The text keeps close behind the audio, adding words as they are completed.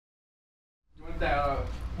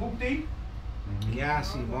Whoop-dee? Yeah,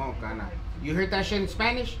 Simon, Kana. You heard that shit in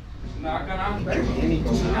Spanish?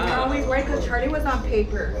 I always worried because Charlie was on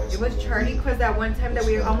paper. It was Charlie because that one time that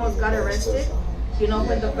we almost got arrested, you know,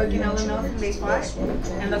 when the fucking LMLs and they fought,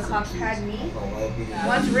 and the cops had me.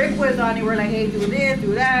 Once Rick was on, they were like, hey, do this,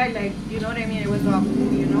 do that, like, you know what I mean? It was all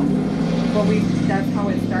cool, you know? But that's how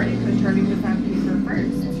it started because Charlie was on paper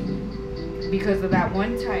first. Because of that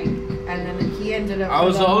one time. And then he ended up... I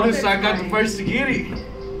was the oldest, so I got the first to get it.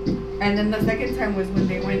 And then the second time was when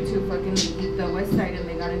they went to fucking eat the West Side and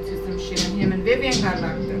they got into some shit and him and Vivian got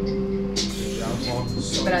locked up.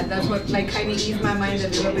 But that's what like kind of eased my mind a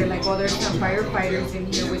little bit. Like, oh, there's some firefighters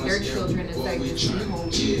in here with their children. It's like this new home,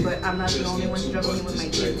 but I'm not the only one struggling with my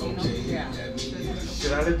kids, you know? Yeah.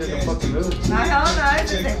 Shit, I lived in the fucking village. Nah, hell no,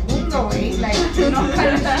 it's a segundo, eh? Like, you know,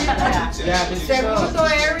 kind of shit. Yeah, the segundo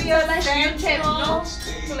area, like, central.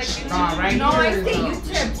 So, like, you know, right no, I say you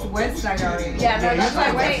tipped West Side already. Yeah, no, that's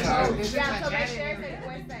why West Side. Yeah, so right there, it's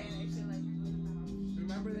West Side.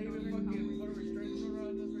 Remember they even fucking put a restraining order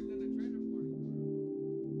on us right there in the trailer park.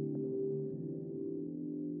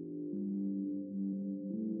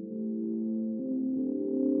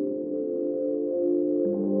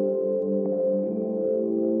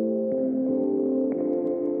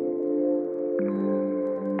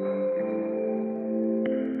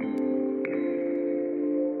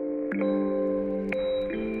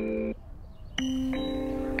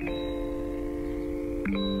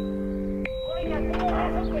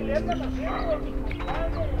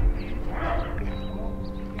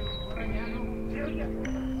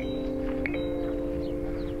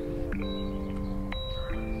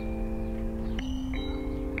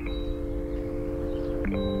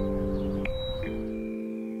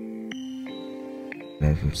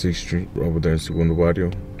 I'm from 6th Street, over there in Segundo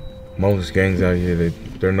Barrio. Most gangs out here,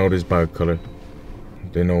 they're noticed by color.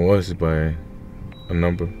 They know us by a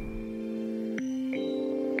number.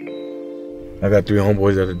 I got 3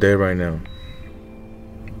 homeboys that are dead right now.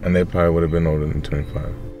 And they probably would have been older than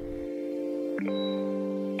 25.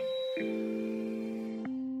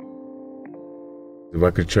 If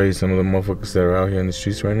I could trade some of the motherfuckers that are out here in the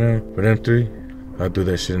streets right now for them 3, I'd do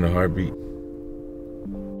that shit in a heartbeat.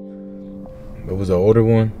 It was an older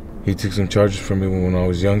one. He took some charges from me when I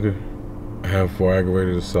was younger. I have 4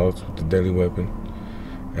 aggravated assaults with a deadly weapon.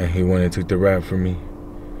 And he went and took the rap from me.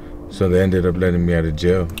 So they ended up letting me out of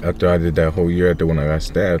jail. After I did that whole year after when I got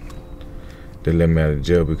stabbed, they let me out of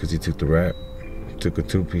jail because he took the rap. Took a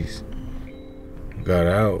 2-piece. Got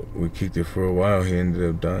out, we kicked it for a while, he ended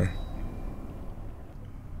up dying.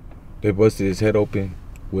 They busted his head open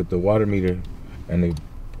with the water meter and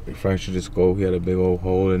they fractured his skull. He had a big old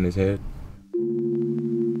hole in his head.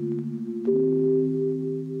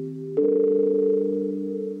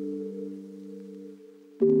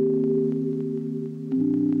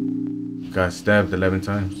 Got stabbed 11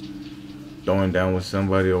 times. Throwing down with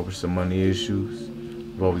somebody over some money issues.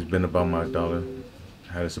 I've always been about my dollar.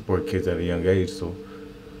 I had to support kids at a young age, so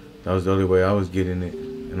that was the only way I was getting it.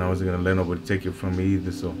 And I wasn't gonna let nobody take it from me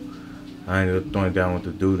either, so I ended up throwing down with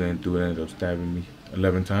the dude, and the dude ended up stabbing me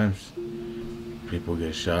 11 times. People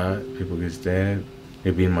get shot, people get stabbed.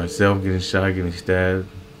 It being myself getting shot, getting stabbed.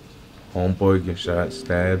 Homeboy getting shot,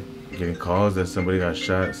 stabbed. Getting calls that somebody got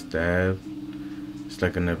shot, stabbed. It's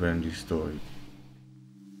like a never-ending story.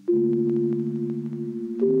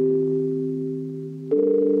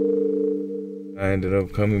 I ended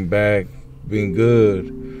up coming back, being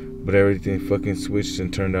good, but everything fucking switched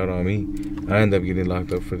and turned out on me. I ended up getting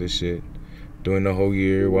locked up for this shit. Doing the whole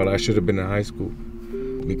year while I should have been in high school.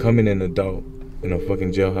 Becoming an adult in a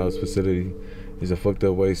fucking jailhouse facility is a fucked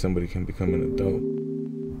up way somebody can become an adult.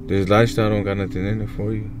 This lifestyle don't got nothing in it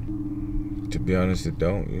for you. To be honest, it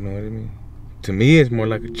don't, you know what I mean? To me, it's more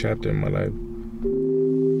like a chapter in my life.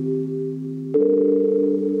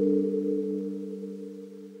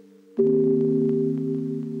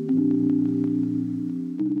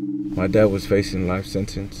 My dad was facing life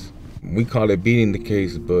sentence. We call it beating the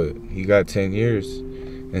case, but he got 10 years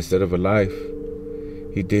instead of a life.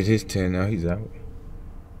 He did his 10, now he's out.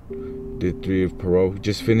 Did 3 of parole. He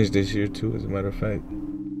just finished this year too, as a matter of fact.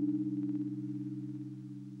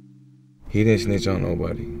 He didn't snitch on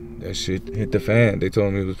nobody. That shit hit the fan. They told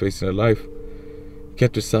him he was facing a life.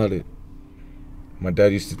 Kept it solid. My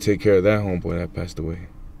dad used to take care of that homeboy that passed away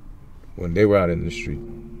when they were out in the street.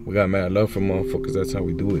 We got mad love for motherfuckers. That's how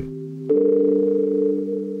we do it.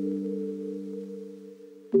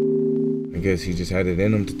 I guess he just had it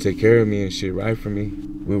in him to take care of me and shit right for me.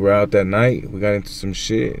 We were out that night. We got into some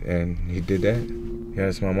shit and he did that. He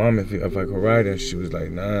asked my mom if I could ride, and she was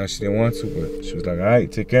like, nah, she didn't want to, but she was like, all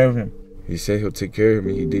right, take care of him. He said he'll take care of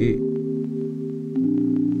me. He did.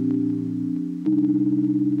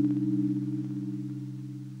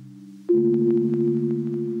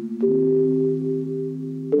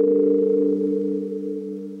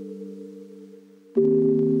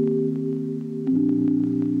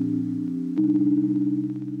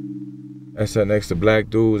 I sat next to black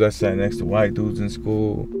dudes. I sat next to white dudes in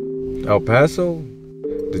school. El Paso,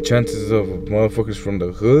 the chances of motherfuckers from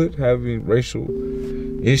the hood having racial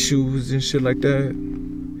issues and shit like that,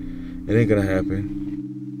 it ain't gonna happen.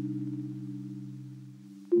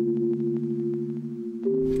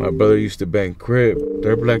 My brother used to bang crib.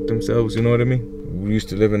 They're black themselves, you know what I mean? We used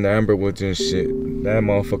to live in the Amberwoods and shit. That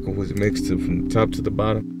motherfucker was mixed from the top to the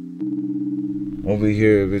bottom. Over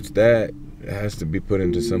here, if it's that, it has to be put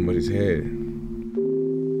into somebody's head.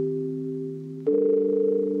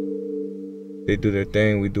 They do their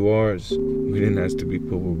thing, we do ours. We didn't have to be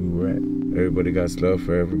put where we were at. Everybody got love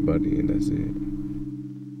for everybody, and that's it.